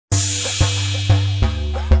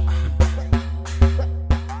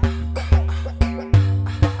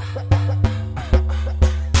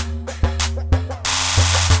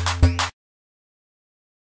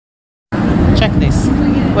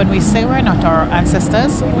When we say we're not our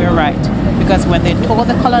ancestors, we're right. Because when they told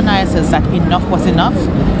the colonizers that enough was enough,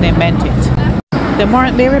 they meant it. The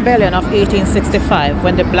Morant Bay Rebellion of 1865,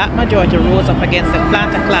 when the black majority rose up against the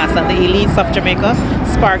planter class and the elites of Jamaica,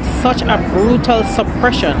 sparked such a brutal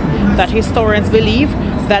suppression that historians believe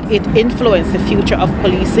that it influenced the future of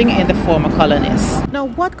policing in the former colonies. Now,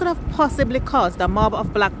 what could have possibly caused a mob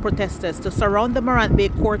of black protesters to surround the Morant Bay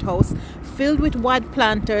courthouse filled with white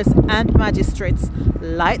planters and magistrates,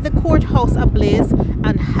 light the courthouse ablaze,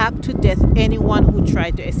 and hack to death anyone who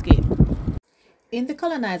tried to escape? In the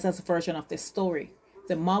colonizers' version of this story,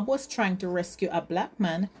 the mob was trying to rescue a black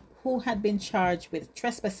man who had been charged with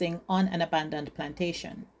trespassing on an abandoned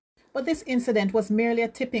plantation. But this incident was merely a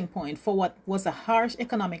tipping point for what was a harsh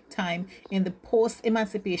economic time in the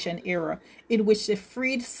post-emancipation era, in which the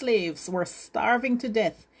freed slaves were starving to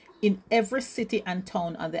death in every city and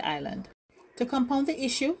town on the island. To compound the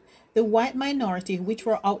issue, the white minority, which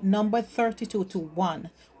were outnumbered 32-1,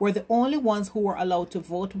 were the only ones who were allowed to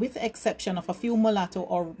vote, with the exception of a few mulatto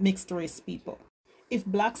or mixed race people. If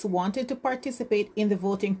blacks wanted to participate in the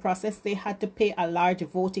voting process, they had to pay a large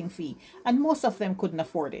voting fee, and most of them couldn't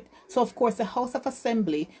afford it. So of course the House of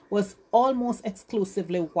Assembly was almost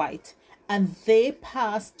exclusively white, and they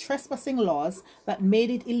passed trespassing laws that made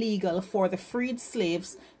it illegal for the freed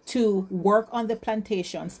slaves to work on the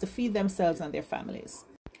plantations to feed themselves and their families.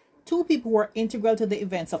 Two people were integral to the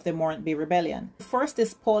events of the Morant Bay Rebellion. The first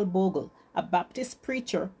is Paul Bogle, a Baptist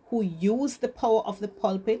preacher who used the power of the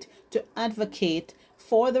pulpit to advocate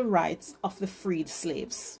for the rights of the freed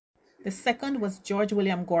slaves. The second was George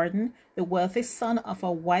William Gordon, the wealthy son of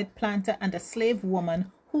a white planter and a slave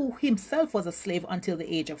woman who himself was a slave until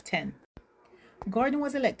the age of 10. Gordon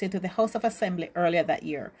was elected to the House of Assembly earlier that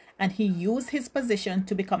year, and he used his position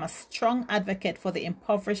to become a strong advocate for the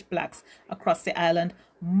impoverished blacks across the island,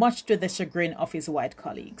 much to the chagrin of his white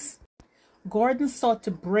colleagues. Gordon sought to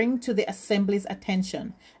bring to the Assembly's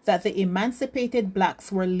attention that the emancipated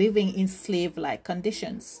blacks were living in slave-like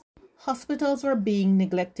conditions. Hospitals were being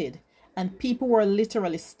neglected, and people were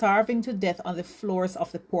literally starving to death on the floors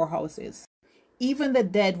of the poorhouses. Even the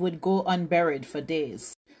dead would go unburied for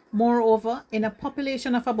days. Moreover, in a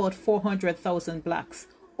population of about 400,000 blacks,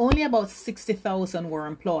 only about 60,000 were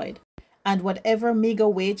employed, and whatever meager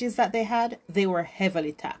wages that they had, they were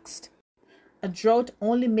heavily taxed. A drought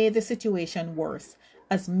only made the situation worse,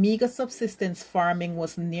 as meager subsistence farming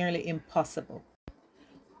was nearly impossible.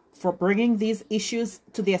 For bringing these issues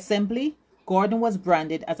to the Assembly, Gordon was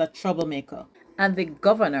branded as a troublemaker, and the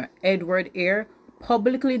governor, Edward Eyre,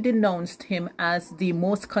 publicly denounced him as the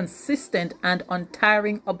most consistent and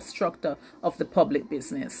untiring obstructor of the public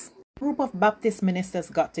business. A group of Baptist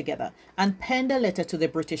ministers got together and penned a letter to the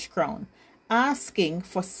British Crown, asking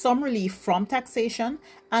for some relief from taxation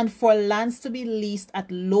and for lands to be leased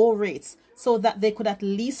at low rates so that they could at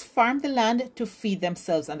least farm the land to feed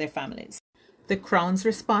themselves and their families. The Crown's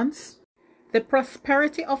response? The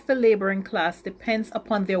prosperity of the laboring class depends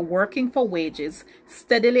upon their working for wages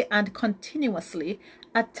steadily and continuously,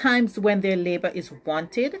 at times when their labor is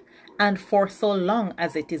wanted and for so long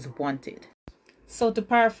as it is wanted. So to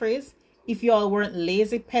paraphrase, if y'all weren't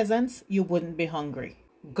lazy peasants, you wouldn't be hungry.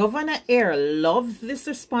 Governor Eyre loved this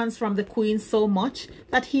response from the Queen so much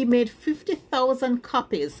that he made 50,000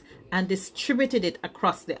 copies and distributed it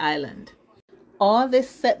across the island. All this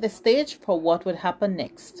set the stage for what would happen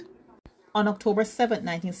next. On October 7,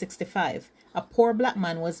 1965, a poor black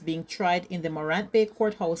man was being tried in the Morant Bay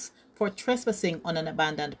courthouse for trespassing on an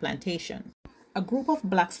abandoned plantation. A group of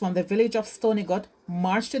blacks from the village of Stonygut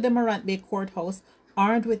marched to the Morant Bay courthouse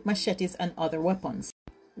armed with machetes and other weapons.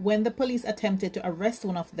 When the police attempted to arrest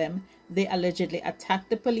one of them, they allegedly attacked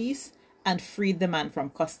the police and freed the man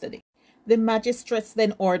from custody. The magistrates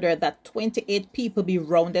then ordered that 28 people be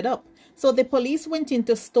rounded up, so the police went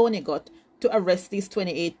into Stonygut to arrest these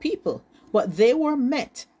 28 people. But they were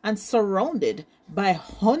met and surrounded by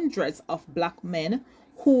hundreds of black men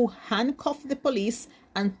who handcuffed the police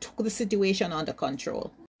and took the situation under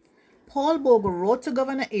control. Paul Bogle wrote to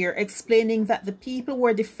Governor Eyre explaining that the people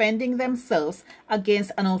were defending themselves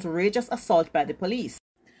against an outrageous assault by the police.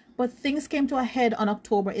 But things came to a head on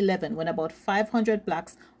October 11 when about 500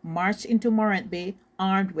 blacks marched into Morant Bay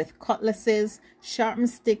armed with cutlasses, sharpened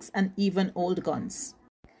sticks, and even old guns.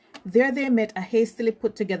 There they met a hastily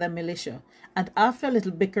put together militia, and after a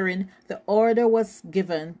little bickering, the order was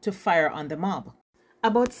given to fire on the mob.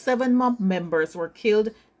 About 7 mob members were killed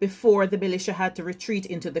before the militia had to retreat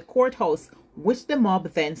into the courthouse, which the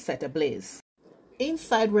mob then set ablaze.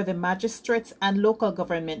 Inside were the magistrates and local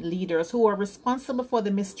government leaders who were responsible for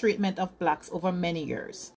the mistreatment of blacks over many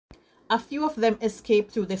years. A few of them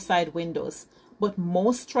escaped through the side windows, but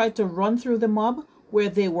most tried to run through the mob, where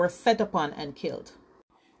they were set upon and killed.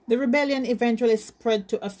 The rebellion eventually spread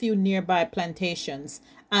to a few nearby plantations,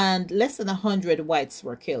 and less than 100 whites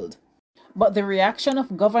were killed. But the reaction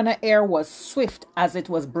of Governor Eyre was swift as it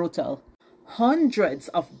was brutal. Hundreds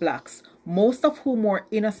of blacks, most of whom were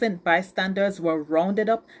innocent bystanders, were rounded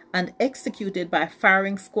up and executed by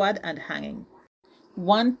firing squad and hanging.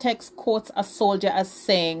 One text quotes a soldier as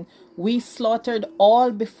saying, "We slaughtered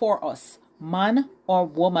all before us, man or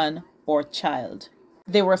woman or child."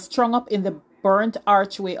 They were strung up in the burnt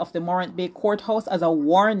archway of the Morant Bay courthouse as a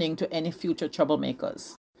warning to any future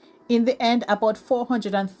troublemakers. In the end, about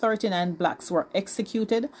 439 blacks were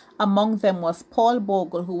executed. Among them was Paul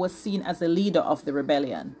Bogle, who was seen as the leader of the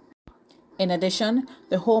rebellion. In addition,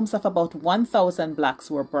 the homes of about 1,000 blacks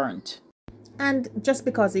were burnt. And just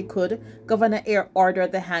because he could, Governor Eyre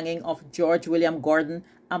ordered the hanging of George William Gordon,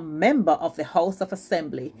 a member of the House of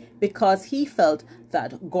Assembly, because he felt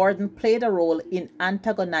that Gordon played a role in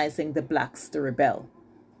antagonizing the blacks to rebel.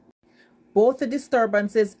 Both the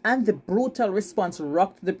disturbances and the brutal response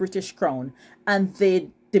rocked the British Crown, and they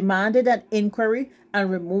demanded an inquiry and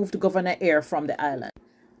removed Governor Eyre from the island.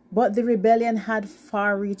 But the rebellion had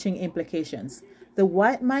far-reaching implications. The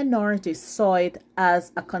white minority saw it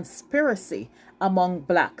as a conspiracy among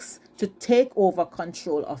blacks to take over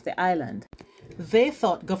control of the island. They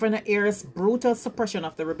thought Governor Eyre's brutal suppression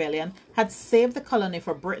of the rebellion had saved the colony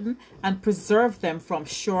for Britain and preserved them from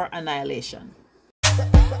sure annihilation.